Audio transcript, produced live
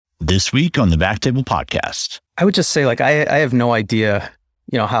This week on the Backtable Podcast. I would just say, I have no idea,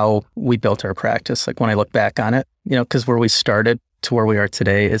 how we built our practice. When I look back on it, because where we started to where we are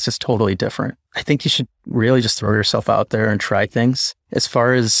today is just totally different. I think you should really just throw yourself out there and try things. As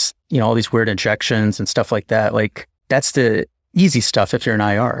far as, all these weird injections and stuff like that, that's the easy stuff if you're an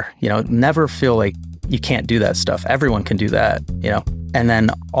IR. Never feel like you can't do that stuff. Everyone can do that, And then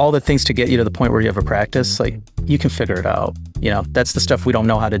all the things to get you to the point where you have a practice, you can figure it out. That's the stuff we don't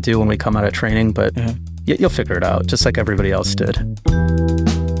know how to do when we come out of training, but you'll figure it out just like everybody else did.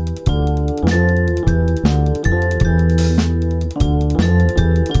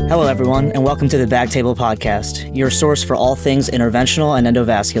 Hello, everyone, and welcome to the Backtable Podcast, your source for all things interventional and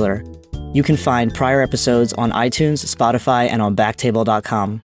endovascular. You can find prior episodes on iTunes, Spotify, and on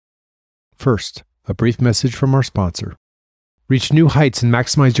backtable.com. First, a brief message from our sponsor. Reach new heights and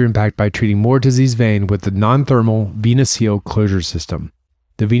maximize your impact by treating more diseased vein with the non-thermal VenaSeal closure system.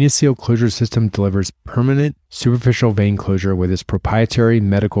 The VenaSeal closure system delivers permanent superficial vein closure with its proprietary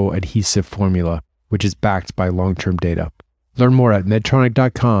medical adhesive formula, which is backed by long-term data. Learn more at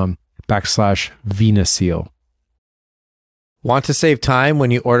medtronic.com/VenaSeal. Want to save time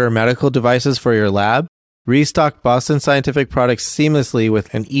when you order medical devices for your lab? Restock Boston Scientific products seamlessly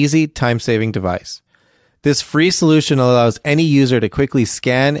with an easy, time-saving device. This free solution allows any user to quickly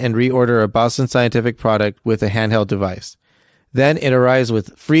scan and reorder a Boston Scientific product with a handheld device. Then it arrives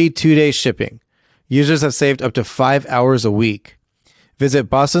with free 2-day shipping. Users have saved up to 5 hours a week. Visit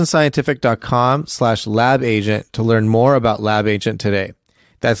bostonscientific.com/labagent to learn more about LabAgent today.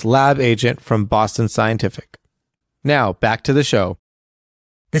 That's LabAgent from Boston Scientific. Now, back to the show.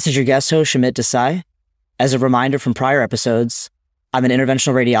 This is your guest host, Shamit Desai. As a reminder from prior episodes, I'm an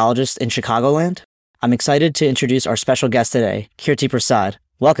interventional radiologist in Chicagoland. I'm excited to introduce our special guest today, Kirti Prasad.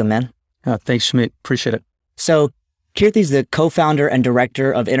 Welcome, man. Thanks, Shamit. Appreciate it. So, Kirti's the co-founder and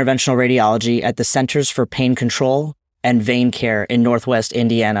director of interventional radiology at the Centers for Pain Control and Vein Care in Northwest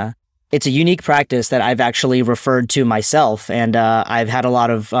Indiana. It's a unique practice that I've actually referred to myself, and I've had a lot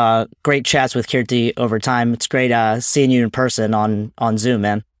of great chats with Kirti over time. It's great seeing you in person on Zoom,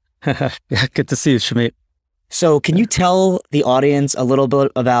 man. Yeah, good to see you, Shamit. So can you tell the audience a little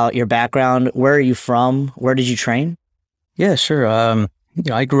bit about your background? Where are you from? Where did you train? Yeah, sure. I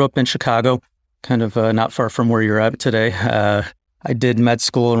grew up in Chicago, kind of not far from where you're at today. I did med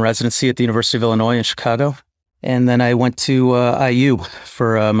school and residency at the University of Illinois in Chicago. And then I went to IU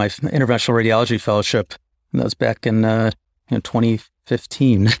for my interventional radiology fellowship. And that was back in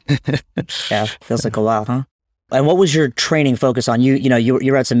 2015. Yeah, feels like a while, huh? And what was your training focus on? You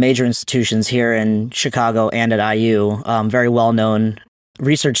were at some major institutions here in Chicago and at IU, very well-known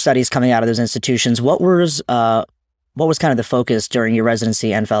research studies coming out of those institutions. What was kind of the focus during your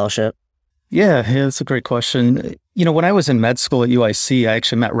residency and fellowship? Yeah, that's a great question. When I was in med school at UIC, I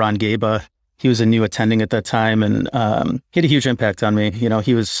actually met Ron Gaba. He was a new attending at that time, and he had a huge impact on me.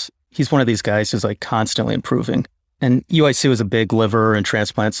 he's one of these guys who's constantly improving. And UIC was a big liver and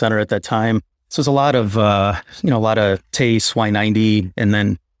transplant center at that time. So there's a lot of TACE, Y90, and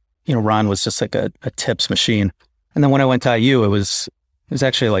then, Ron was just a tips machine. And then when I went to IU, it was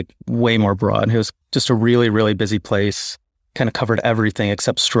actually way more broad. It was just a really, really busy place, kind of covered everything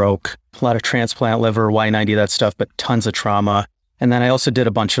except stroke, a lot of transplant, liver, Y90, that stuff, but tons of trauma. And then I also did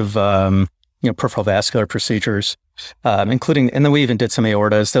a bunch of, peripheral vascular procedures, including, and then we even did some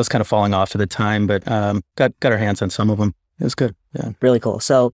aortas. That was kind of falling off at the time, but got our hands on some of them. It was good. Yeah. Really cool.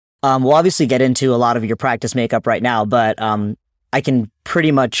 So we'll obviously get into a lot of your practice makeup right now, but I can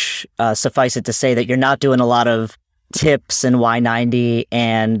pretty much suffice it to say that you're not doing a lot of TIPS and Y90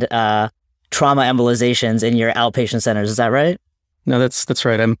 and trauma embolizations in your outpatient centers. Is that right? No, that's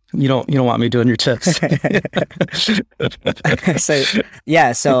right. You don't want me doing your TIPS.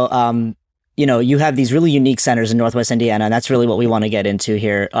 You have these really unique centers in Northwest Indiana, and that's really what we want to get into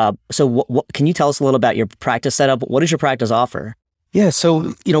here. So what can you tell us a little about your practice setup? What does your practice offer? Yeah,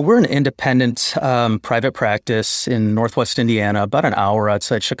 so, we're an independent private practice in Northwest Indiana, about an hour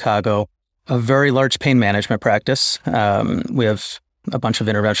outside Chicago, a very large pain management practice. We have a bunch of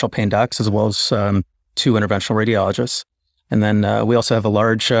interventional pain docs as well as 2 interventional radiologists. And then we also have a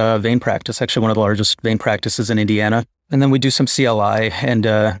large vein practice, actually one of the largest vein practices in Indiana. And then we do some CLI and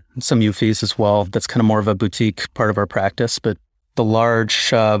some UFEs as well. That's kind of more of a boutique part of our practice, but the large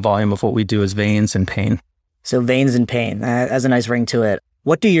volume of what we do is veins and pain. So veins and pain, has a nice ring to it.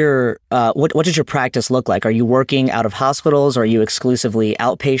 What does your practice look like? Are you working out of hospitals? Are you exclusively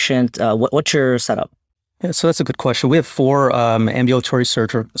outpatient? What's your setup? Yeah, so that's a good question. We have 4 ambulatory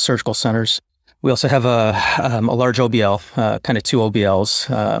surgical centers. We also have a large OBL, kind of 2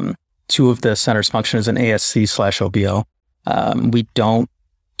 OBLs. 2 of the centers function as an ASC/OBL. We don't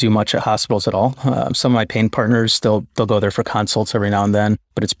do much at hospitals at all. Some of my pain partners, they'll go there for consults every now and then,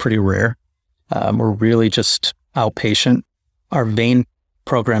 but it's pretty rare. We're really just outpatient. Our vein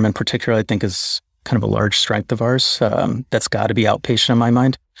program in particular, I think, is kind of a large strength of ours. That's got to be outpatient in my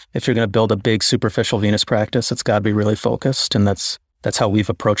mind. If you're going to build a big superficial venous practice, it's got to be really focused, and that's how we've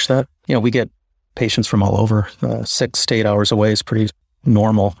approached that. We get patients from all over. 6 to 8 hours away is pretty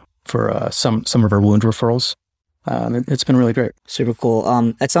normal for some of our wound referrals. It's been really great. Super cool.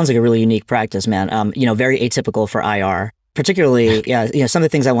 That sounds like a really unique practice, man. Very atypical for IR. Particularly, some of the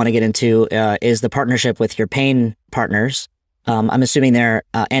things I want to get into is the partnership with your pain partners. I'm assuming they're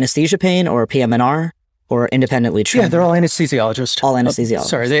anesthesia pain or PM&R or independently trained. Yeah, they're all anesthesiologists. All anesthesiologists.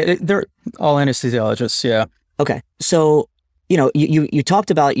 Sorry, they're all anesthesiologists. Yeah. Okay, so you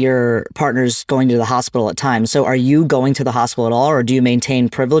talked about your partners going to the hospital at times. So are you going to the hospital at all, or do you maintain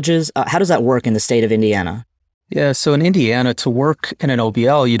privileges? How does that work in the state of Indiana? Yeah, so in Indiana, to work in an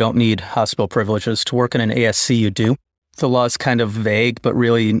OBL, you don't need hospital privileges. To work in an ASC, you do. The law is kind of vague, but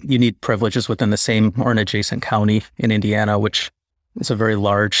really you need privileges within the same or an adjacent county in Indiana, which is a very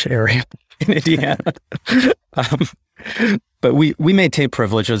large area in Indiana. But we maintain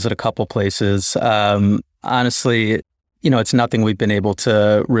privileges at a couple places. Honestly, it's nothing we've been able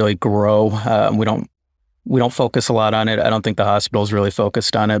to really grow. We don't focus a lot on it. I don't think the hospital's really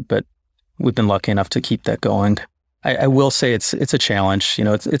focused on it, but we've been lucky enough to keep that going. I will say it's a challenge.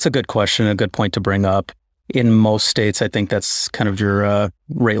 It's a good question, a good point to bring up. In most states, I think that's kind of your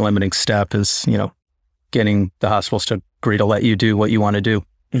rate limiting step is, getting the hospitals to agree to let you do what you want to do.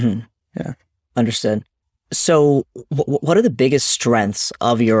 Mm-hmm. Yeah. Understood. So what are the biggest strengths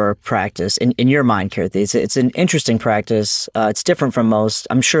of your practice in your mind, Kirti? It's an interesting practice. It's different from most.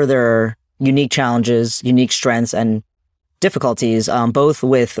 I'm sure there are unique challenges, unique strengths, and difficulties, both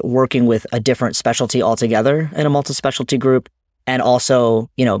with working with a different specialty altogether in a multi-specialty group and also,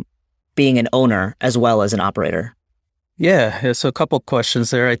 being an owner as well as an operator. Yeah. So a couple of questions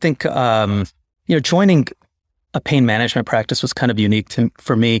there. I think, joining a pain management practice was kind of unique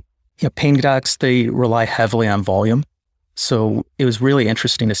for me. Pain docs, they rely heavily on volume. So it was really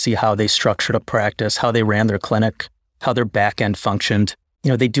interesting to see how they structured a practice, how they ran their clinic, how their back end functioned.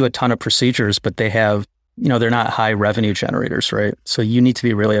 They do a ton of procedures, but they have, they're not high revenue generators, right? So you need to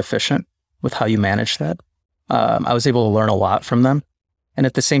be really efficient with how you manage that. I was able to learn a lot from them. And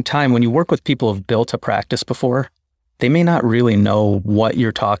at the same time, when you work with people who've built a practice before, they may not really know what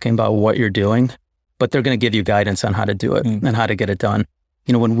you're talking about, what you're doing, but they're going to give you guidance on how to do it and how to get it done.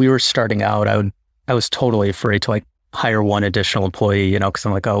 When we were starting out, I was totally afraid to hire one additional employee, because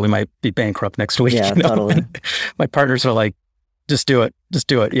I'm like, oh, we might be bankrupt next week. Yeah, totally. And my partners are like, just do it,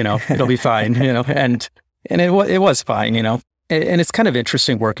 it'll be fine, and it was fine, and it's kind of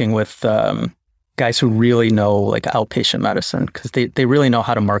interesting working with guys who really know outpatient medicine, because they really know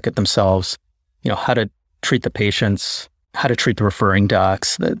how to market themselves, how to treat the patients, how to treat the referring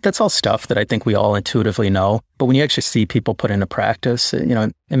docs. That's all stuff that I think we all intuitively know. But when you actually see people put into practice,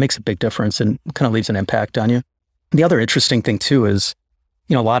 it makes a big difference and kind of leaves an impact on you. The other interesting thing too is,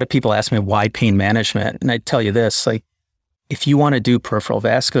 a lot of people ask me why pain management, and I tell you this, if you want to do peripheral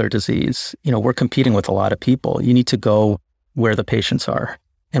vascular disease, we're competing with a lot of people. You need to go where the patients are.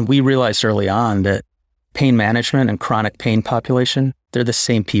 And we realized early on that pain management and chronic pain population, they're the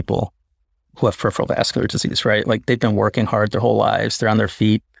same people who have peripheral vascular disease, right? They've been working hard their whole lives. They're on their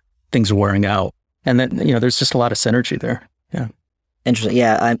feet. Things are wearing out. And then, there's just a lot of synergy there. Yeah. Interesting.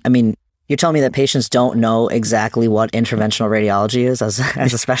 Yeah. I mean, you're telling me that patients don't know exactly what interventional radiology is as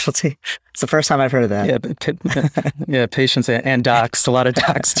a specialty? It's the first time I've heard of that. Yeah, patients and docs, a lot of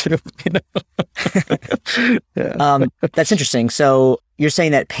docs too. Yeah. That's interesting. So you're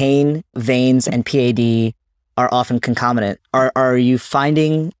saying that pain, veins, and PAD are often concomitant. Are you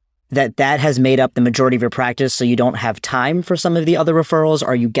finding that has made up the majority of your practice, so you don't have time for some of the other referrals?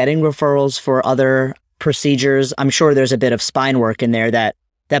 Are you getting referrals for other procedures? I'm sure there's a bit of spine work in there that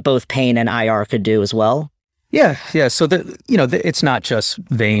both pain and IR could do as well. Yeah. So it's not just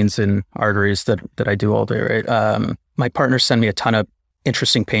veins and arteries that I do all day, right? My partners send me a ton of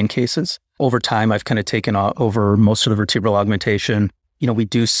interesting pain cases. Over time, I've kind of taken over most of the vertebral augmentation. We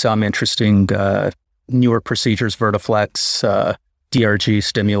do some interesting newer procedures, Vertiflex, DRG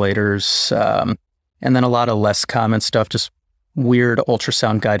stimulators, and then a lot of less common stuff, just weird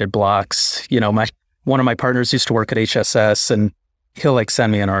ultrasound guided blocks. One of my partners used to work at HSS, and he'll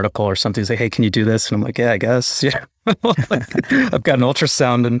send me an article or something, say, hey, can you do this? And I'm like, yeah, I guess. Yeah. I've got an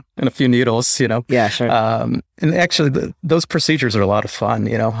ultrasound and a few needles, Yeah, sure. And actually those procedures are a lot of fun,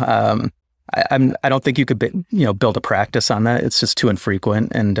 I don't think you could build a practice on that. It's just too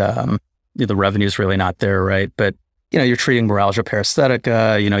infrequent, and the revenue is really not there, right? But you're treating neuralgia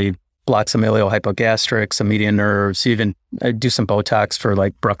paresthetica, you block some iliohypogastric, some median nerves, you even do some Botox for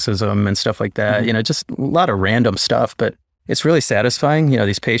like bruxism and stuff like that, just a lot of random stuff, but it's really satisfying.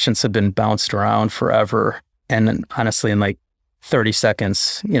 These patients have been bounced around forever. And honestly, in like 30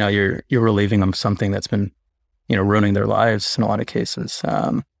 seconds, you're relieving them something that's been, ruining their lives in a lot of cases.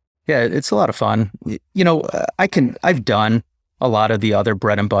 Yeah, it's a lot of fun. I've done a lot of the other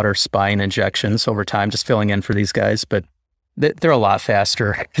bread and butter spine injections over time, just filling in for these guys, but they're a lot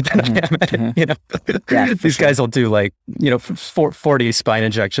faster than I am. Yeah, these guys will do like, 40 spine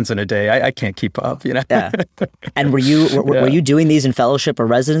injections in a day. I can't keep up, Yeah. And were you doing these in fellowship or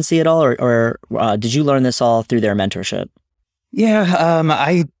residency at all, or did you learn this all through their mentorship? Yeah,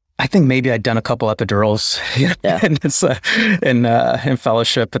 I think maybe I'd done a couple epidurals in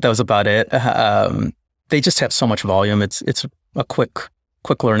fellowship, but that was about it. They just have so much volume. It's a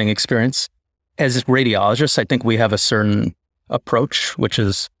quick learning experience. As radiologists, I think we have a certain approach, which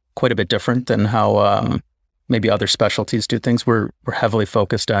is quite a bit different than how maybe other specialties do things. We're heavily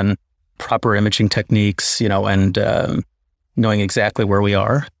focused on proper imaging techniques, and knowing exactly where we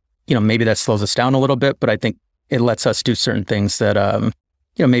are. Maybe that slows us down a little bit, but I think it lets us do certain things that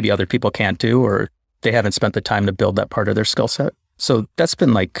maybe other people can't do, or they haven't spent the time to build that part of their skill set. So that's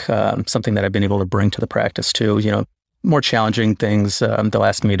been like something that I've been able to bring to the practice too. More challenging things, they'll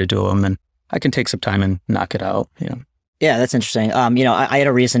ask me to do them, and I can take some time and knock it out. Yeah, that's interesting. I had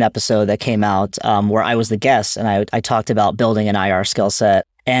a recent episode that came out where I was the guest, and I talked about building an IR skill set.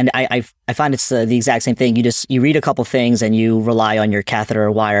 And I find it's the exact same thing. You read a couple things and you rely on your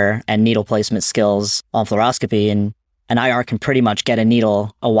catheter, wire, and needle placement skills on fluoroscopy, and an IR can pretty much get a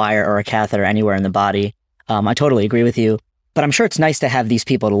needle, a wire, or a catheter anywhere in the body. I totally agree with you. But I'm sure it's nice to have these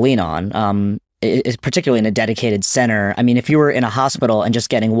people to lean on, particularly in a dedicated center. I mean, if you were in a hospital and just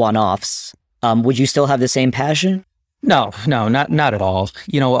getting one-offs, would you still have the same passion? No, not at all.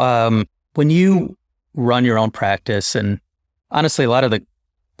 When you run your own practice, and honestly,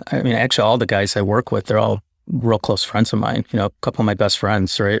 actually all the guys I work with, they're all real close friends of mine, a couple of my best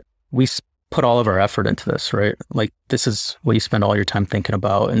friends, right? We put all of our effort into this, right? Like, this is what you spend all your time thinking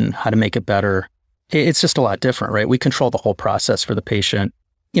about and how to make it better. It's just a lot different, right? We control the whole process for the patient.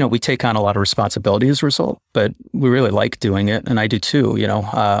 We take on a lot of responsibility as a result, but we really like doing it. And I do too,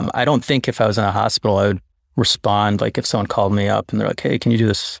 I don't think if I was in a hospital, I would respond like if someone called me up and they're like, hey, can you do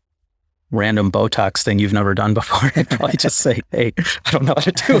this random Botox thing you've never done before? I'd probably just say, hey, I don't know how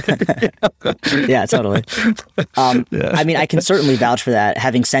to do it. Yeah, totally. I mean, I can certainly vouch for that,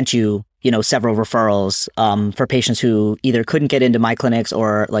 having sent you, several referrals for patients who either couldn't get into my clinics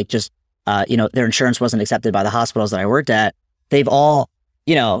or like just, their insurance wasn't accepted by the hospitals that I worked at. They've all,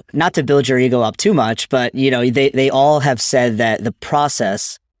 not to build your ego up too much, but, they all have said that the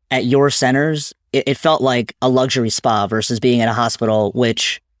process at your centers, it felt like a luxury spa versus being in a hospital,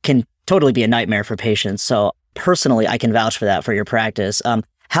 which can totally be a nightmare for patients. So personally, I can vouch for that for your practice.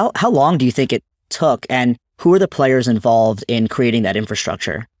 How long do you think it took, and who are the players involved in creating that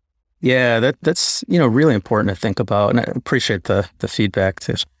infrastructure? Yeah, that's really important to think about, and I appreciate the feedback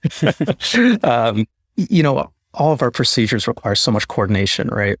too. All of our procedures require so much coordination,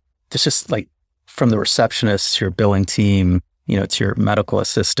 right? It's just like from the receptionist to your billing team, to your medical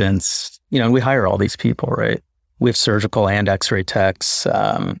assistants, and we hire all these people, right? We have surgical and X-ray techs, we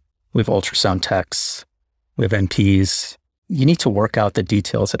have ultrasound techs, we have NPs. You need to work out the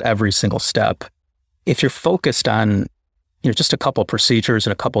details at every single step. If you're focused on just a couple procedures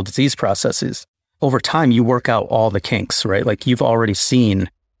and a couple disease processes, over time, you work out all the kinks, right? Like, you've already seen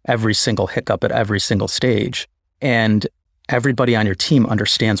every single hiccup at every single stage, and everybody on your team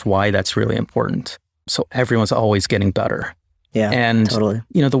understands why that's really important. So everyone's always getting better. Yeah, and totally.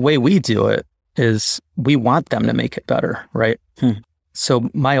 The way we do it is we want them to make it better, right? So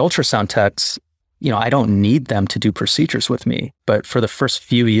my ultrasound techs, I don't need them to do procedures with me, but for the first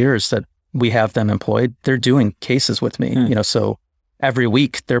few years that we have them employed, they're doing cases with me, so every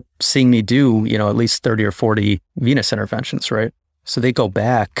week they're seeing me do, at least 30 or 40 venous interventions, right? So they go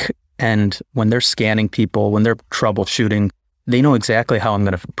back, and when they're scanning people, when they're troubleshooting, they know exactly how I'm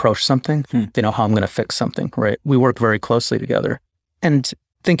going to approach something. They know how I'm going to fix something, right? We work very closely together. And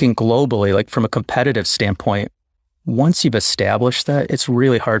thinking globally, like from a competitive standpoint, once you've established that, it's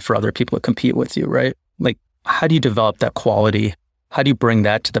really hard for other people to compete with you, right? Like, how do you develop that quality? How do you bring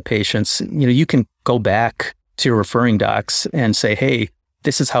that to the patients? You can go back to your referring docs and say, hey,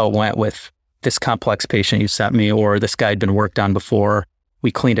 this is how it went with this complex patient you sent me, or this guy had been worked on before. We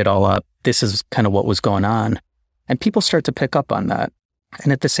cleaned it all up. This is kind of what was going on. And people start to pick up on that.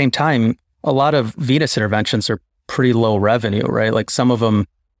 And at the same time, a lot of venous interventions are pretty low revenue, right? Like, some of them,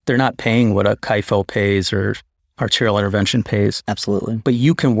 they're not paying what a Kypho pays or arterial intervention pays. Absolutely. But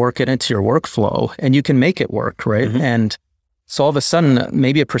you can work it into your workflow and you can make it work, right? Mm-hmm. And so all of a sudden,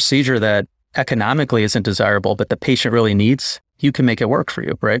 maybe a procedure that economically isn't desirable, but the patient really needs, you can make it work for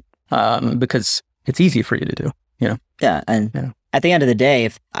you, right? Because it's easy for you to do, you know? Yeah. And at the end of the day,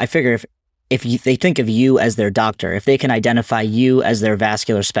 if they think of you as their doctor, if they can identify you as their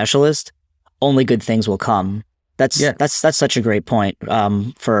vascular specialist, only good things will come. That's such a great point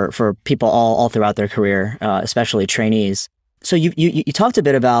for people all throughout their career, especially trainees. So you talked a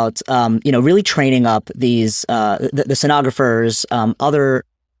bit about really training up these the sonographers, other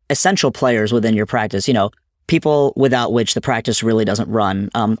essential players within your practice. People without which the practice really doesn't run.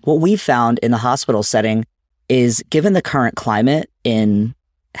 What we've found in the hospital setting is, given the current climate in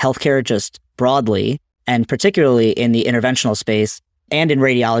healthcare just broadly, and particularly in the interventional space and in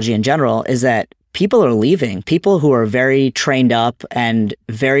radiology in general, is that people are leaving. People who are very trained up and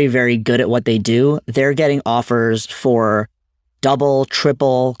very, very good at what they do, they're getting offers for double,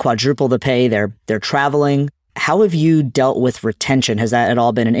 triple, quadruple the pay. They're traveling. How have you dealt with retention? Has that at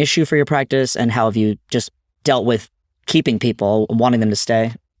all been an issue for your practice? And how have you just dealt with keeping people, wanting them to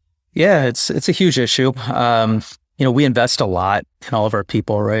stay? Yeah, it's a huge issue. We invest a lot in all of our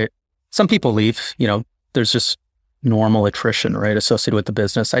people, right? Some people leave, there's just normal attrition, right, associated with the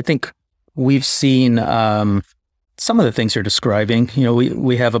business. I think we've seen some of the things you're describing.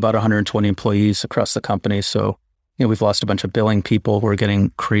 We have about 120 employees across the company. So, we've lost a bunch of billing people who are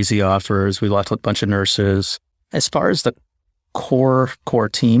getting crazy offers. We lost a bunch of nurses. As far as the core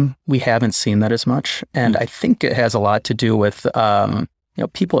team, we haven't seen that as much. And I think it has a lot to do with,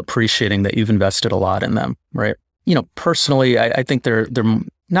 people appreciating that you've invested a lot in them, right? Personally, I think they're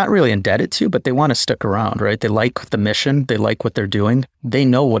not really indebted to, but they want to stick around, right? They like the mission. They like what they're doing. They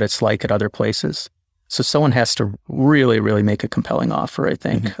know what it's like at other places. So someone has to really, really make a compelling offer, I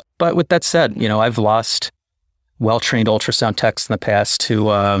think. Mm-hmm. But with that said, I've lost well-trained ultrasound techs in the past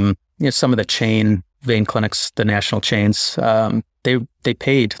to, some of the chain vein clinics, the national chains. They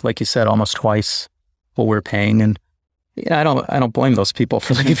paid, like you said, almost twice what we're paying. And I don't blame those people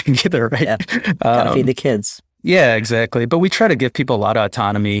for leaving either, right? Yeah. Gotta feed the kids. Yeah, exactly. But we try to give people a lot of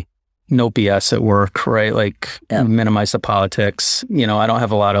autonomy, no BS at work, right? Minimize the politics. I don't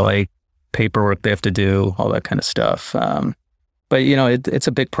have a lot of paperwork they have to do, all that kind of stuff. But it's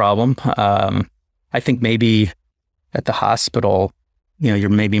a big problem. I think maybe at the hospital, you're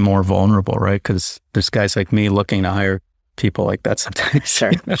maybe more vulnerable, right? Because there's guys like me looking to hire people like that sometimes.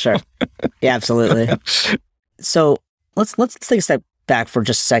 Sure. Yeah, absolutely. So let's take a step back for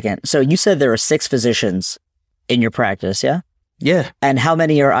just a second. So you said there are 6 physicians in your practice, yeah? Yeah. And how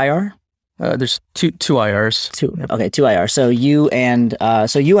many are IR? There's two IRs. 2. Okay, 2 IR. So you and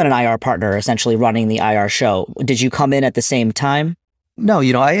an IR partner essentially running the IR show. Did you come in at the same time? No,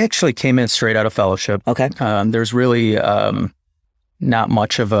 I actually came in straight out of fellowship. Okay. There's really not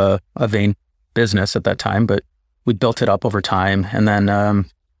much of a vein business at that time, but we built it up over time. And then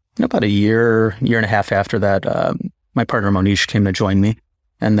about a year and a half after that, my partner Monish came to join me.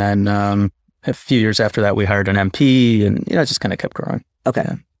 And then a few years after that, we hired an MP, and it just kind of kept growing. Okay.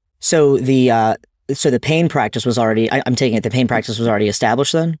 Yeah. So the pain practice was already, I'm taking it, the pain practice was already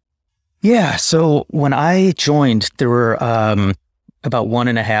established then? Yeah. So when I joined, there were about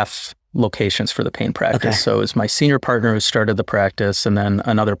 1.5 locations for the pain practice. Okay. So it was my senior partner who started the practice, and then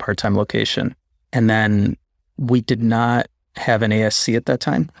another part-time location. And then we did not have an ASC at that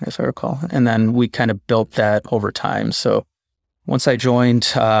time, if I recall. And then we kind of built that over time. So once I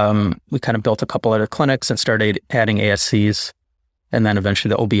joined, we kind of built a couple other clinics and started adding ASCs, and then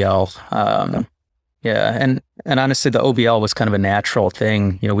eventually the OBL. Yeah. And honestly, the OBL was kind of a natural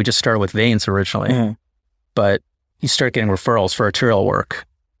thing. We just started with veins originally, but you start getting referrals for arterial work.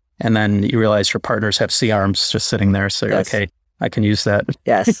 And then you realize your partners have C-arms just sitting there. So you're like, hey, I can use that.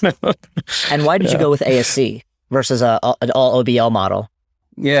 Yes. And why did you go with ASC versus an all OBL model?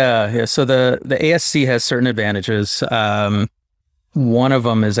 Yeah. So the ASC has certain advantages. One of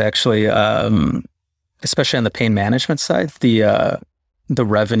them is actually, especially on the pain management side, the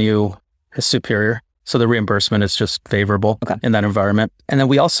revenue is superior. So the reimbursement is just favorable in that environment. And then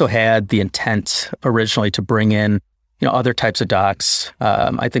we also had the intent originally to bring in, other types of docs.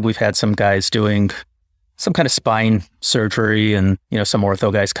 I think we've had some guys doing some kind of spine surgery, and, some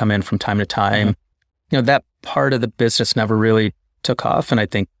ortho guys come in from time to time. That part of the business never really took off. And I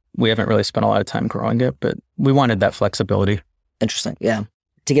think we haven't really spent a lot of time growing it, but we wanted that flexibility. Interesting. Yeah.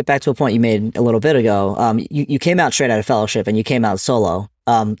 To get back to a point you made a little bit ago, you came out straight out of fellowship and you came out solo.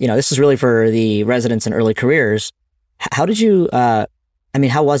 This is really for the residents and early careers. How did you, how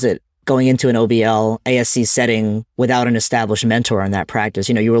was it going into an OBL ASC setting without an established mentor in that practice?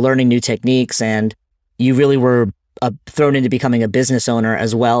 You were learning new techniques and you really were thrown into becoming a business owner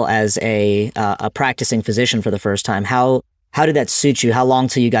as well as a practicing physician for the first time. How did that suit you? How long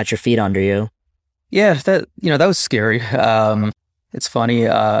till you got your feet under you? Yeah, that was scary. It's funny.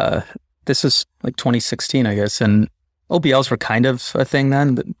 This is like 2016, I guess, and OBLs were kind of a thing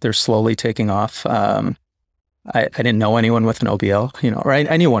then, but they're slowly taking off. I didn't know anyone with an OBL, or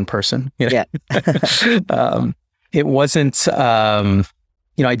I knew one person. Yeah. It wasn't,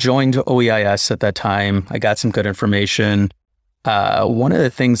 I joined OEIS at that time. I got some good information. One of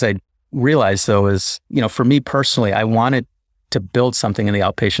the things I realized though is, for me personally, I wanted to build something in the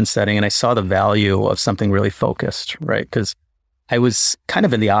outpatient setting, and I saw the value of something really focused, right? Because I was kind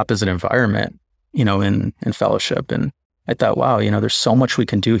of in the opposite environment, in fellowship. And I thought, wow, there's so much we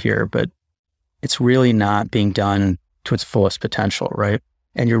can do here, but it's really not being done to its fullest potential, right?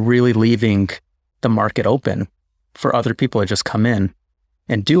 And you're really leaving the market open for other people to just come in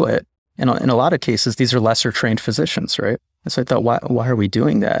and do it. And in a lot of cases, these are lesser trained physicians, right? And so I thought, why are we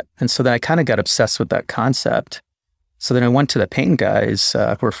doing that? And so then I kind of got obsessed with that concept. So then I went to the pain guys,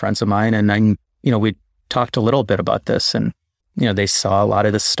 who are friends of mine, and we talked a little bit about this, and, they saw a lot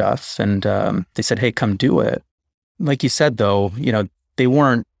of this stuff, and they said, hey, come do it. Like you said, though, they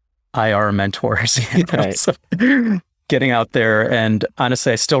weren't IR mentors, Right. So getting out there, and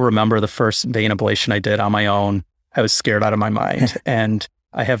honestly, I still remember the first vein ablation I did on my own. I was scared out of my mind, and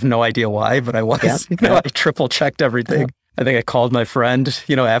I have no idea why, but I was. Yep. I triple checked everything. I think I called my friend,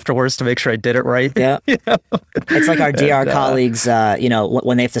 afterwards to make sure I did it right. Yeah. It's like our DR colleagues,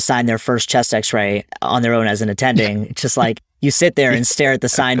 when they have to sign their first chest x-ray on their own as an attending, it's just like you sit there and stare at the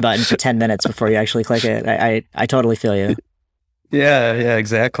sign button for 10 minutes before you actually click it. I totally feel you. Yeah,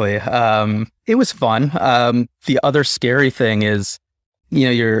 exactly. It was fun. The other scary thing is,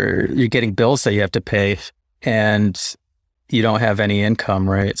 you're getting bills that you have to pay, and you don't have any income,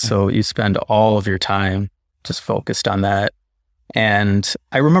 right? So you spend all of your time just focused on that. And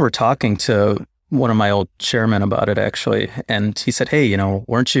I remember talking to one of my old chairmen about it, actually, and he said, hey,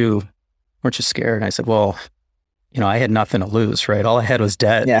 weren't you scared? And I said, well, I had nothing to lose, right? All I had was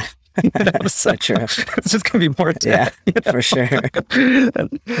debt. Yeah. So true. It's just going to be more debt. Yeah, for sure.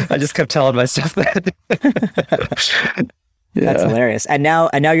 I just kept telling myself that. Yeah. That's hilarious. And now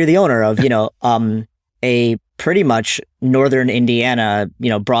you're the owner of, a pretty much northern Indiana,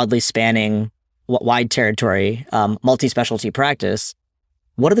 broadly spanning wide territory, multi-specialty practice.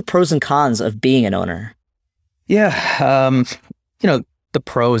 What are the pros and cons of being an owner? Yeah. The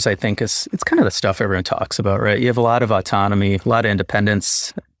pros, I think, it's kind of the stuff everyone talks about, right? You have a lot of autonomy, a lot of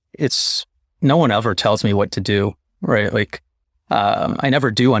independence. No one ever tells me what to do, right? Like, I never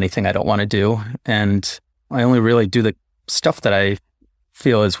do anything I don't want to do. And I only really do the stuff that I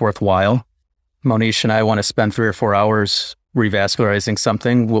feel is worthwhile. Monish and I want to spend 3 or 4 hours revascularizing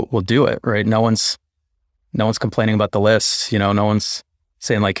something, we'll do it, right? No one's complaining about the list. No one's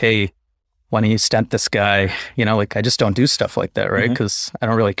saying like, hey, why don't you stent this guy? I just don't do stuff like that, right? Because I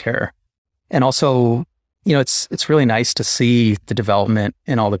don't really care. And also, it's really nice to see the development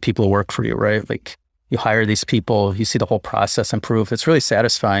in all the people who work for you, right? Like, you hire these people, you see the whole process improve. It's really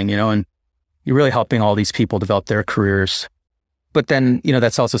satisfying, and you're really helping all these people develop their careers. But then,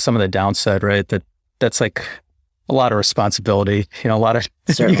 that's also some of the downside, right? That's like a lot of responsibility, a lot of,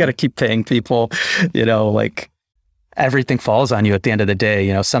 you got to keep paying people, like everything falls on you at the end of the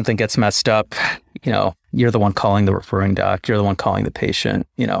day. Something gets messed up, you're the one calling the referring doc, you're the one calling the patient,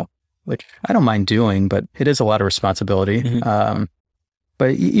 which I don't mind doing, but it is a lot of responsibility.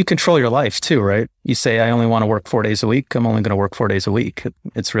 But you control your life too, right? You say, I only want to work 4 days a week. I'm only going to work 4 days a week.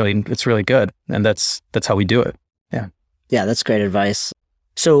 It's really good. And that's how we do it. Yeah. Yeah, that's great advice.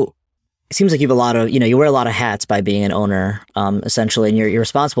 So it seems like you have a lot of, you wear a lot of hats by being an owner, essentially, and you're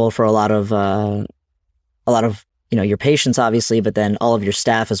responsible for a lot of, your patients, obviously, but then all of your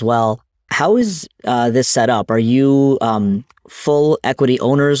staff as well. How is this set up? Are you full equity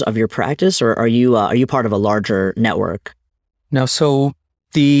owners of your practice, or are you part of a larger network? No, so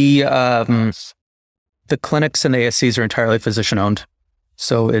the clinics and the ASCs are entirely physician owned.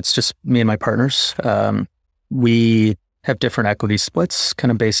 So it's just me and my partners. We have different equity splits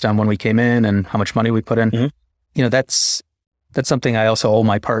kind of based on when we came in and how much money we put in. That's something I also owe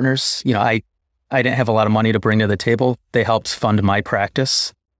my partners. I didn't have a lot of money to bring to the table. They helped fund my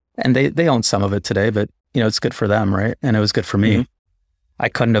practice, and they own some of it today, but it's good for them, right? And it was good for me. I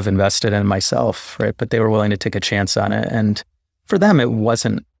couldn't have invested in it myself, right? But they were willing to take a chance on it. And for them, it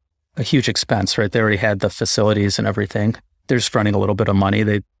wasn't a huge expense, right? They already had the facilities and everything. They're just fronting a little bit of money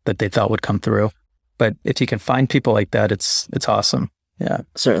that they thought would come through. But if you can find people like that, it's awesome. Yeah,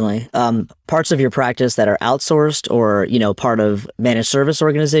 certainly. Parts of your practice that are outsourced or, part of managed service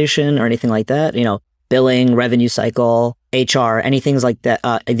organization or anything like that, billing, revenue cycle, HR, any things like that?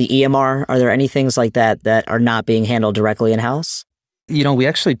 The EMR, are there any things like that that are not being handled directly in-house? We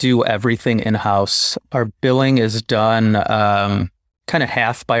actually do everything in-house. Our billing is done kind of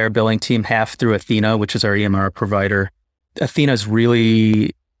half by our billing team, half through Athena, which is our EMR provider. Athena's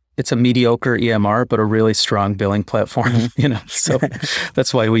it's a mediocre EMR, but a really strong billing platform, so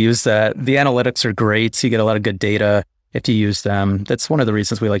that's why we use that. The analytics are great. So you get a lot of good data if you use them. That's one of the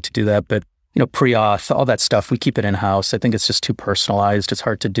reasons we like to do that. But, pre-auth, all that stuff, we keep it in-house. I think it's just too personalized. It's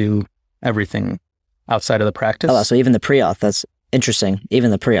hard to do everything outside of the practice. Oh, so even the pre-auth, that's interesting.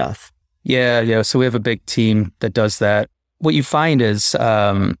 Even the pre-auth. Yeah. So we have a big team that does that. What you find is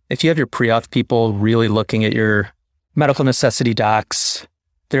if you have your pre-auth people really looking at your medical necessity docs,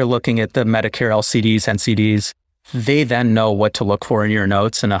 they're looking at the Medicare LCDs, NCDs. They then know what to look for in your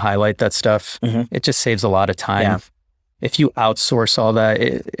notes and to highlight that stuff. Mm-hmm. It just saves a lot of time. Yeah. If you outsource all that,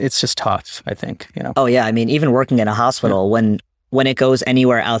 it's just tough, I think. Oh, yeah. I mean, even working in a hospital, when it goes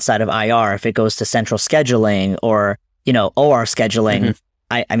anywhere outside of IR, if it goes to central scheduling or, OR scheduling,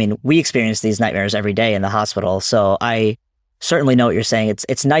 mm-hmm. I mean, we experience these nightmares every day in the hospital. So I certainly know what you're saying.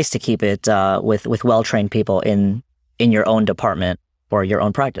 It's nice to keep it with well-trained people in your own department or your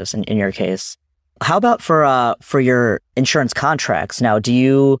own practice in your case. How about for your insurance contracts? Now, do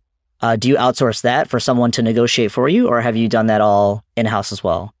you outsource that for someone to negotiate for you, or have you done that all in-house as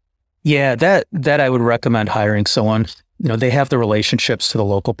well? Yeah, that I would recommend hiring someone. They have the relationships to the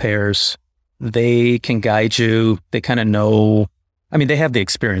local payers. They can guide you. They kind of know, they have the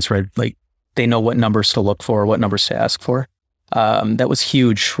experience, right? Like they know what numbers to look for, what numbers to ask for. That was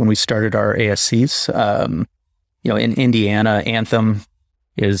huge when we started our ASCs. In Indiana, Anthem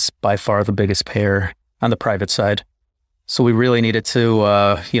is by far the biggest payer on the private side. So we really needed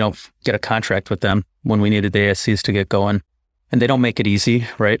to, get a contract with them when we needed the ASCs to get going. And they don't make it easy,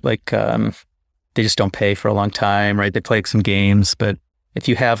 right? Like they just don't pay for a long time, right? They play some games. But if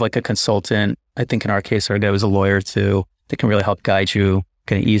you have like a consultant, I think in our case, our guy was a lawyer too, they can really help guide you,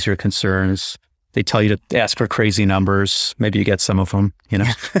 kind of ease your concerns. They tell you to ask for crazy numbers. Maybe you get some of them,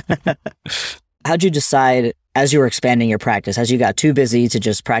 How'd you decide as you were expanding your practice, as you got too busy to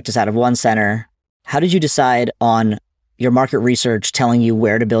just practice out of one center, how did you decide on your market research telling you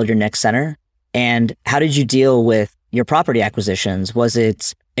where to build your next center? And how did you deal with your property acquisitions? Was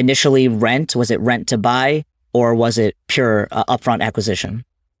it initially rent? Was it rent to buy? Or was it pure upfront acquisition?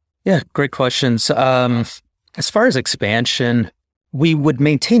 Yeah, great questions. As far as expansion, we would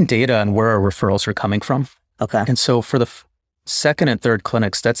maintain data on where our referrals are coming from. Okay. And so for the second and third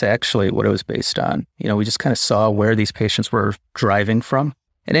clinics, that's actually what it was based on. We just kind of saw where these patients were driving from.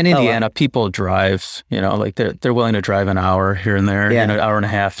 And in Indiana, people drive, like they're willing to drive an hour here and there, an hour and a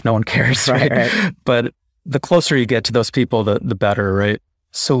half. No one cares, right? But the closer you get to those people, the better, right?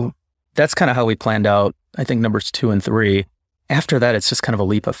 So that's kind of how we planned out, I think, numbers 2 and 3. After that, it's just kind of a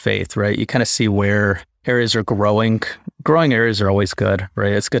leap of faith, right? You kind of see where areas are growing. Growing areas are always good,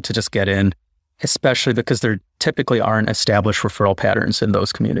 right? It's good to just get in, especially because there typically aren't established referral patterns in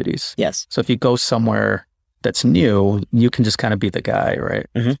those communities. Yes. So if you go somewhere that's new, you can just kind of be the guy, right?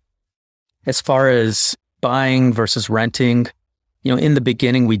 Mm-hmm. As far as buying versus renting, in the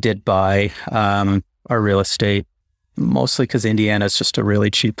beginning, we did buy our real estate, mostly because Indiana is just a really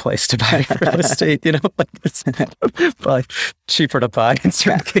cheap place to buy real estate, like it's probably cheaper to buy in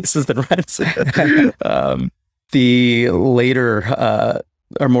certain cases than rent. The later,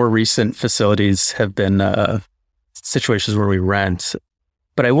 our more recent facilities have been situations where we rent.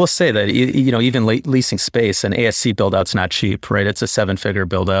 But I will say that, even leasing space, an ASC build-out's not cheap, right? It's a 7-figure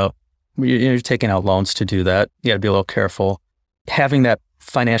build-out. You're taking out loans to do that. You got to be a little careful. Having that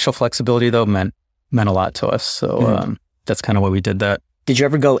financial flexibility, though, meant a lot to us. So that's kind of why we did that. Did you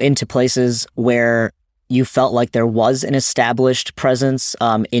ever go into places where you felt like there was an established presence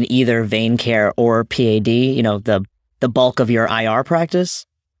in either vein care or PAD, the bulk of your IR practice?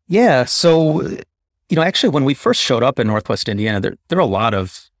 Yeah. So, actually, when we first showed up in Northwest Indiana, there are a lot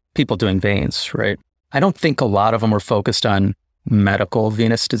of people doing veins, right? I don't think a lot of them were focused on medical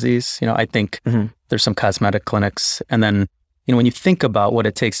venous disease. I think there's some cosmetic clinics. And then, when you think about what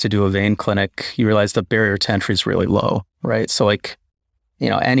it takes to do a vein clinic, you realize the barrier to entry is really low, right? So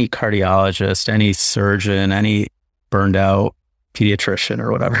any cardiologist, any surgeon, any burned out pediatrician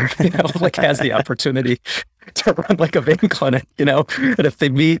or whatever, has the opportunity to run like a vein clinic, and if they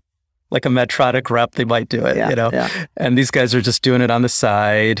meet like a Medtronic rep, they might do it, and these guys are just doing it on the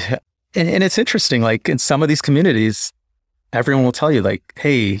side. And it's interesting, like in some of these communities, everyone will tell you like,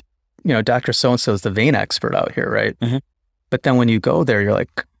 hey, Dr. So-and-so is the vein expert out here, right? Mm-hmm. But then when you go there, you're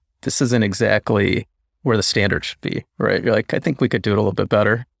like, this isn't exactly where the standard should be, right? You're like, I think we could do it a little bit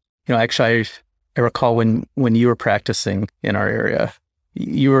better. Actually, I recall when you were practicing in our area,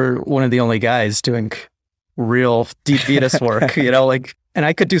 you were one of the only guys doing real deep venous work, like, and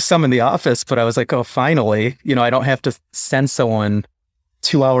I could do some in the office, but I was like, oh, finally, I don't have to send someone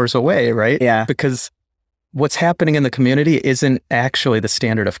 2 hours away, right? Yeah. Because what's happening in the community isn't actually the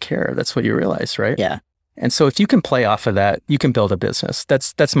standard of care. That's what you realize, right? Yeah. And so if you can play off of that, you can build a business.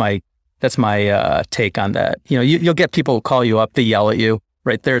 That's my take on that. You'll get people who call you up, they yell at you,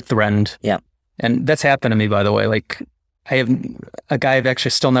 right? They're threatened. Yeah. And that's happened to me, by the way. Like, I have a guy I've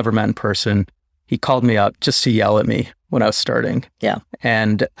actually still never met in person. He called me up just to yell at me when I was starting. Yeah.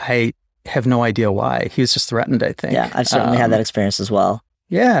 And I have no idea why. He was just threatened, I think. Yeah, I've certainly had that experience as well.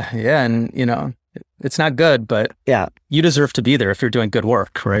 Yeah. And, it's not good, but yeah, you deserve to be there if you're doing good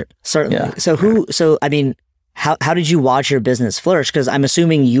work, right? Certainly. Yeah. So I mean, how did you watch your business flourish? Because I'm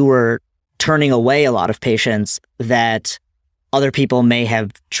assuming you were turning away a lot of patients that other people may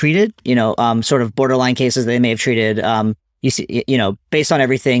have treated, sort of borderline cases they may have treated. You see, based on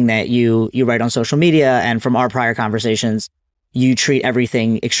everything that you write on social media and from our prior conversations, you treat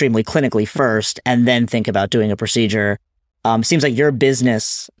everything extremely clinically first and then think about doing a procedure. Seems like your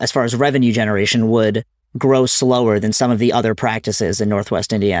business, as far as revenue generation, would grow slower than some of the other practices in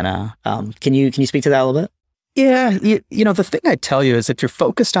Northwest Indiana. Can you speak to that a little bit? Yeah, the thing I tell you is if you're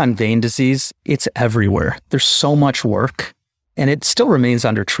focused on vein disease, it's everywhere. There's so much work, and it still remains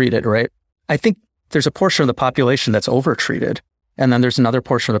undertreated, right? I think there's a portion of the population that's overtreated, and then there's another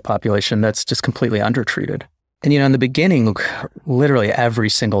portion of the population that's just completely undertreated. And, in the beginning, literally every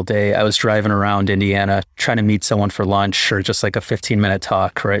single day, I was driving around Indiana trying to meet someone for lunch or just like a 15-minute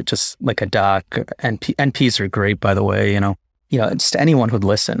talk, right? Just like a doc. And NPs are great, by the way, just anyone who'd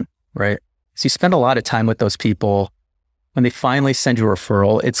listen, right? So you spend a lot of time with those people. When they finally send you a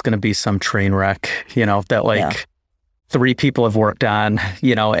referral, it's going to be some train wreck, that 3 people have worked on,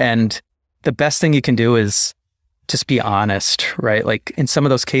 and the best thing you can do is just be honest, right? Like in some of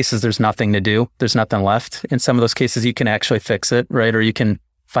those cases, there's nothing to do. There's nothing left. In some of those cases, you can actually fix it, right? Or you can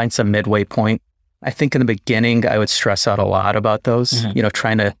find some midway point. I think in the beginning, I would stress out a lot about those,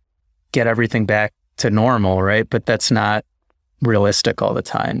 trying to get everything back to normal, right? But that's not realistic all the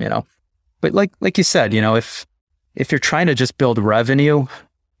time, But like you said, if you're trying to just build revenue,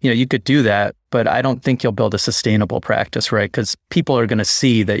 you could do that, but I don't think you'll build a sustainable practice, right? Because people are going to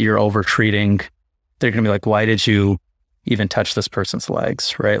see that you're overtreating. They're going to be like, why did you even touch this person's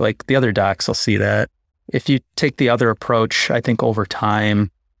legs, right? Like the other docs will see that. If you take the other approach, I think over time,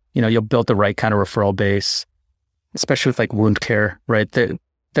 you'll build the right kind of referral base, especially with like wound care, right?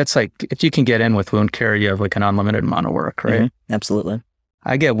 That's like, if you can get in with wound care, you have like an unlimited amount of work, right? Mm-hmm. Absolutely.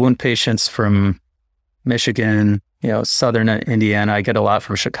 I get wound patients from Michigan, Southern Indiana. I get a lot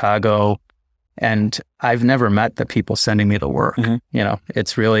from Chicago, and I've never met the people sending me the work. Mm-hmm.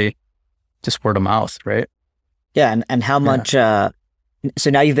 It's really just word of mouth, right? Yeah. And how much, so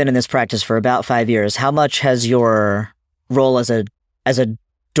now you've been in this practice for about 5 years. How much has your role as a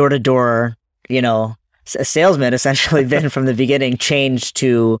door-to-door, a salesman essentially been from the beginning changed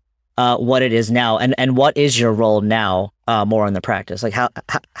to what it is now? And what is your role now more in the practice? Like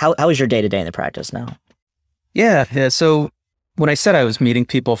how is your day-to-day in the practice now? Yeah. So when I said I was meeting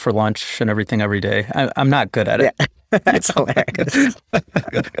people for lunch and everything every day, I'm not good at it. Yeah. That's hilarious.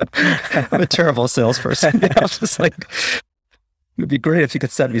 I'm a terrible salesperson. Just like, it would be great if you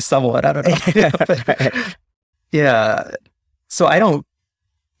could send me someone. I don't know. Yeah. So you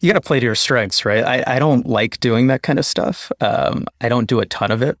got to play to your strengths, right? I don't like doing that kind of stuff. I don't do a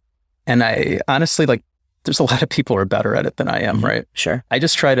ton of it. And I honestly, there's a lot of people who are better at it than I am, mm-hmm. right? Sure. I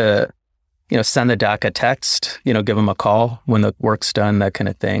just try to, send the doc a text, give them a call when the work's done, that kind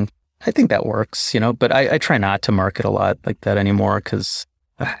of thing. I think that works, but I try not to market a lot like that anymore because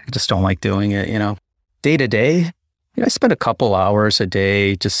I just don't like doing it, Day to day, I spend a couple hours a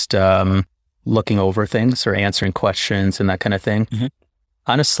day just looking over things or answering questions and that kind of thing. Mm-hmm.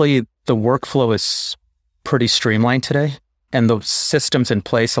 Honestly, the workflow is pretty streamlined today, and the systems in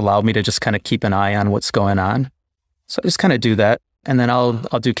place allow me to just kind of keep an eye on what's going on. So I just kind of do that. And then I'll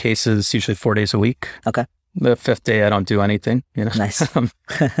do cases usually 4 days a week. Okay. The 5th day, I don't do anything, Nice.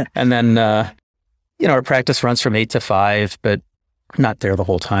 And then, our practice runs from 8 to 5, but not there the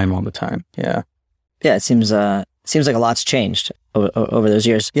whole time, all the time. Yeah. Yeah. It seems like a lot's changed over those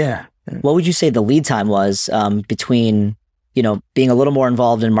years. Yeah. What would you say the lead time was between, being a little more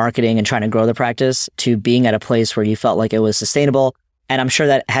involved in marketing and trying to grow the practice to being at a place where you felt like it was sustainable? And I'm sure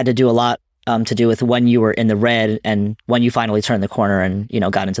that had to do a lot to do with when you were in the red and when you finally turned the corner and,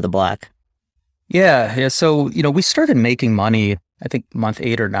 got into the black. Yeah. So, we started making money, I think month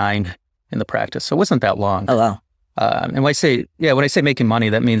 8 or 9 in the practice. So it wasn't that long. Oh, wow. And when I say making money,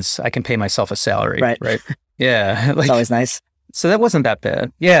 that means I can pay myself a salary. Right. Yeah. It's always nice. So that wasn't that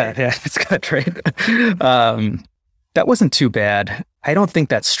bad. Yeah, it's good, right? That wasn't too bad. I don't think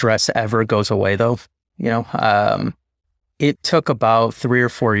that stress ever goes away though. It took about 3 or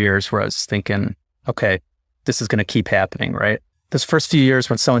 4 years where I was thinking, okay, this is going to keep happening, right? Those first few years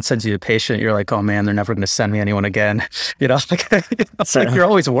when someone sends you a patient, you're like, oh man, they're never going to send me anyone again. Like you're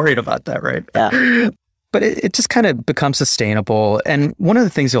always worried about that, right? Yeah. But it just kind of becomes sustainable. And one of the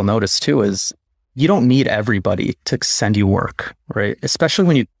things you'll notice too is you don't need everybody to send you work, right? Especially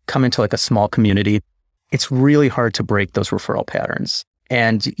when you come into like a small community, it's really hard to break those referral patterns.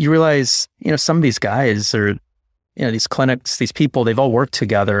 And you realize, some of these guys are, these clinics, these people, they've all worked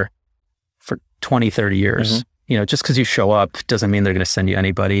together for 20, 30 years. Mm-hmm. Just because you show up doesn't mean they're going to send you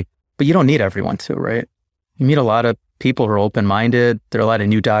anybody, but you don't need everyone to, right? You meet a lot of people who are open-minded. There are a lot of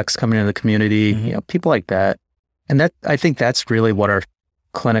new docs coming into the community, Mm-hmm. People like that. And I think that's really what our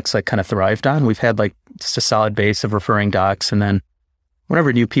clinics like kind of thrived on. We've had like just a solid base of referring docs. And then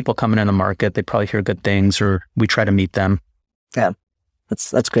whenever new people come in the market, they probably hear good things or we try to meet them. Yeah.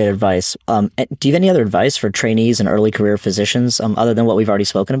 That's great advice. Do you have any other advice for trainees and early career physicians other than what we've already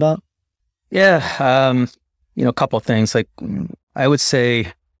spoken about? Yeah. A couple of things. Like I would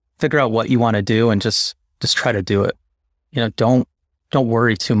say, figure out what you want to do and just try to do it. Don't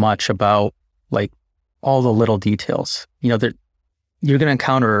worry too much about like all the little details. That you're going to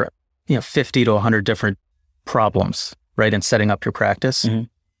encounter 50 to 100 different problems, right, in setting up your practice. Mm-hmm.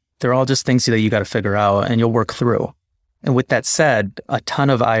 They're all just things that you got to figure out and you'll work through. And with that said, a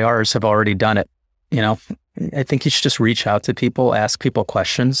ton of IRs have already done it. I think you should just reach out to people, ask people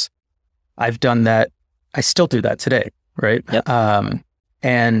questions. I've done that. I still do that today, right? Yep.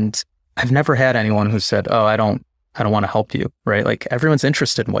 And I've never had anyone who said, "Oh, I don't want to help you," right? Like everyone's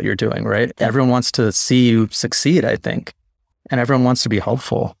interested in what you're doing, right? Yep. Everyone wants to see you succeed, I think, and everyone wants to be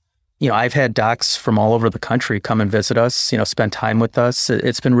helpful. I've had docs from all over the country come and visit us, spend time with us.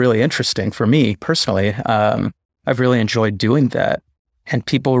 It's been really interesting for me personally. I've really enjoyed doing that. And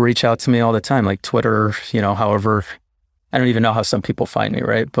people reach out to me all the time, like Twitter, however, I don't even know how some people find me,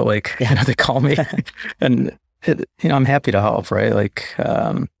 right? But like, they call me and, I'm happy to help, right? Like,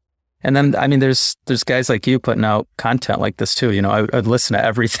 and then, there's guys like you putting out content like this too. I'd listen to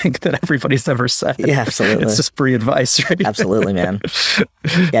everything that everybody's ever said. Yeah, absolutely. It's just free advice, right? Absolutely, man.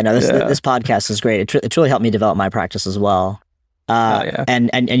 Yeah, no, this podcast is great. It's really helped me develop my practice as well.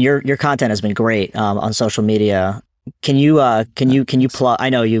 And your content has been great on social media. Can you plug? I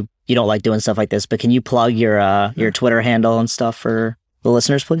know you don't like doing stuff like this, but can you plug your Twitter handle and stuff for the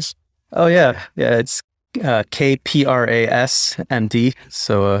listeners, please? Oh yeah, it's KPRASMD.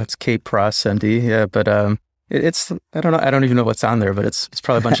 So it's KPRASMD. Yeah, but it's I don't even know what's on there, but it's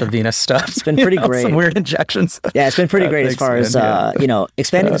probably a bunch of venous stuff. It's been pretty great. Some weird injections. Yeah, it's been pretty great as far as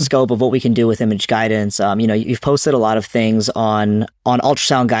expanding the scope of what we can do with image guidance. You've posted a lot of things on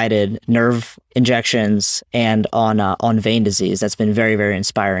ultrasound guided nerve injections and on vein disease. That's been very, very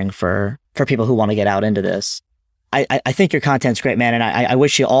inspiring for people who want to get out into this. I think your content's great, man, and I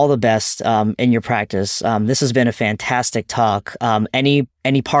wish you all the best in your practice. This has been a fantastic talk.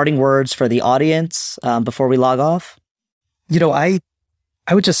 Any parting words for the audience before we log off? I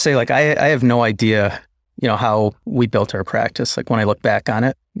would just say, like, I have no idea, how we built our practice. Like when I look back on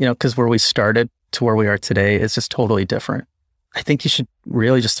it, because where we started to where we are today is just totally different. I think you should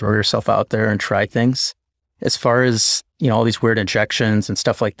really just throw yourself out there and try things. As far as, all these weird injections and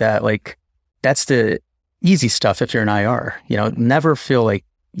stuff like that, like that's the easy stuff if you're an IR, never feel like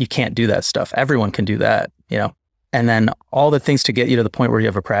you can't do that stuff. Everyone can do that, and then all the things to get you to the point where you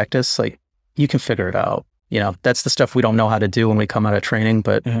have a practice, like you can figure it out. That's the stuff we don't know how to do when we come out of training,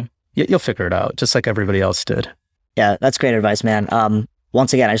 but you'll figure it out just like everybody else did. Yeah, that's great advice, man.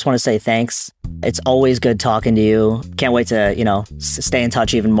 Once again, I just want to say thanks. It's always good talking to you. Can't wait to, stay in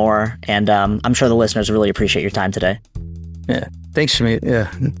touch even more. And I'm sure the listeners really appreciate your time today. Yeah. Thanks, Shamit.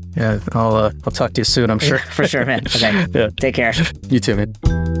 Yeah. I'll talk to you soon, I'm sure. For sure, man. Okay. Yeah. Take care. You too, man.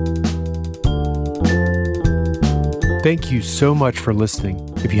 Thank you so much for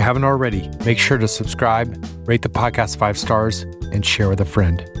listening. If you haven't already, make sure to subscribe, rate the podcast 5 stars, and share with a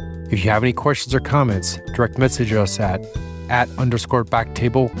friend. If you have any questions or comments, direct message us at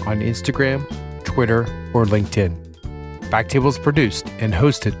 @_backtable on Instagram, Twitter, or LinkedIn. Backtable is produced and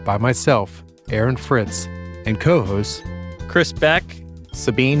hosted by myself, Aaron Fritz, and co-hosts Chris Beck,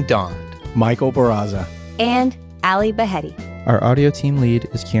 Sabine Dond, Michael Barraza, and Ali Behetti. Our audio team lead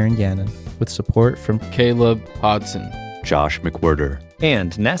is Kieran Gannon, with support from Caleb Hodson, Josh McWhirter,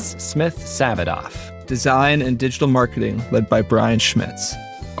 and Ness Smith-Savadoff. Design and digital marketing led by Brian Schmitz.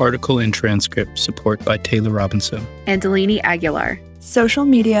 Article and transcript support by Taylor Robinson. And Delaney Aguilar. Social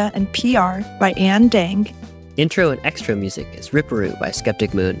media and PR by Ann Dang. Intro and extra music is Ripperoo by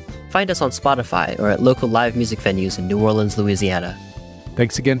Skeptic Moon. Find us on Spotify or at local live music venues in New Orleans, Louisiana.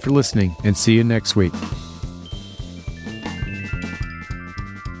 Thanks again for listening, and see you next week.